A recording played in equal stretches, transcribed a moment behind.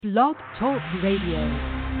Blog Talk Radio.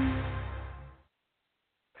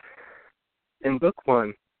 In Book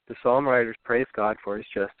 1, the Psalm writers praise God for his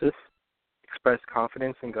justice, express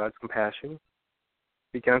confidence in God's compassion,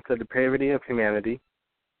 recount the depravity of humanity,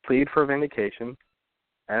 plead for vindication,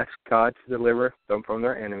 ask God to deliver them from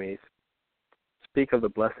their enemies, speak of the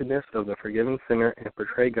blessedness of the forgiven sinner, and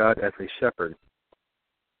portray God as a shepherd.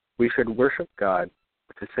 We should worship God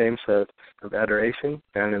with the same sense of adoration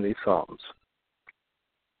found in these Psalms.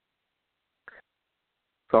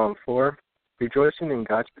 Psalm 4, rejoicing in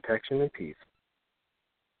God's protection and peace.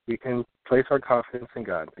 We can place our confidence in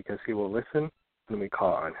God because he will listen when we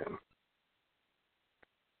call on him.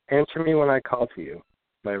 Answer me when I call to you,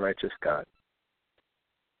 my righteous God.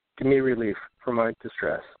 Give me relief from my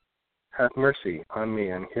distress. Have mercy on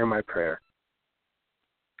me and hear my prayer.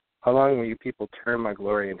 How long will you people turn my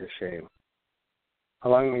glory into shame?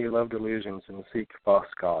 How long will you love delusions and seek false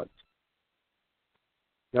gods?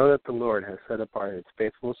 Know that the Lord has set apart his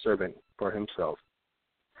faithful servant for himself.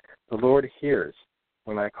 The Lord hears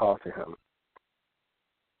when I call to him.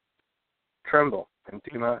 Tremble and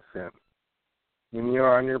do not sin. When you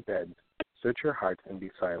are on your bed, search your heart and be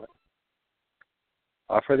silent.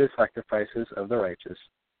 Offer the sacrifices of the righteous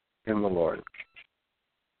in the Lord.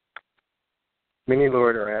 Many,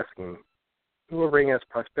 Lord, are asking, who will bring us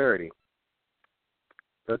prosperity?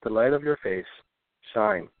 Let the light of your face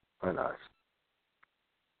shine on us.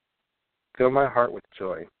 Fill my heart with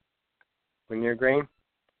joy. When their grain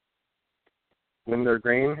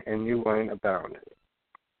and new wine abound.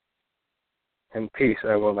 In peace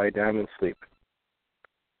I will lie down and sleep.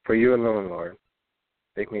 For you alone, Lord,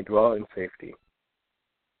 make me dwell in safety.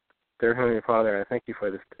 Dear Heavenly Father, I thank you for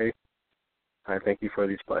this day. I thank you for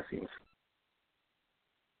these blessings.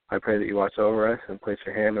 I pray that you watch over us and place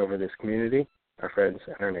your hand over this community, our friends,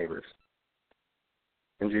 and our neighbors.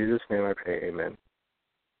 In Jesus' name I pray, amen.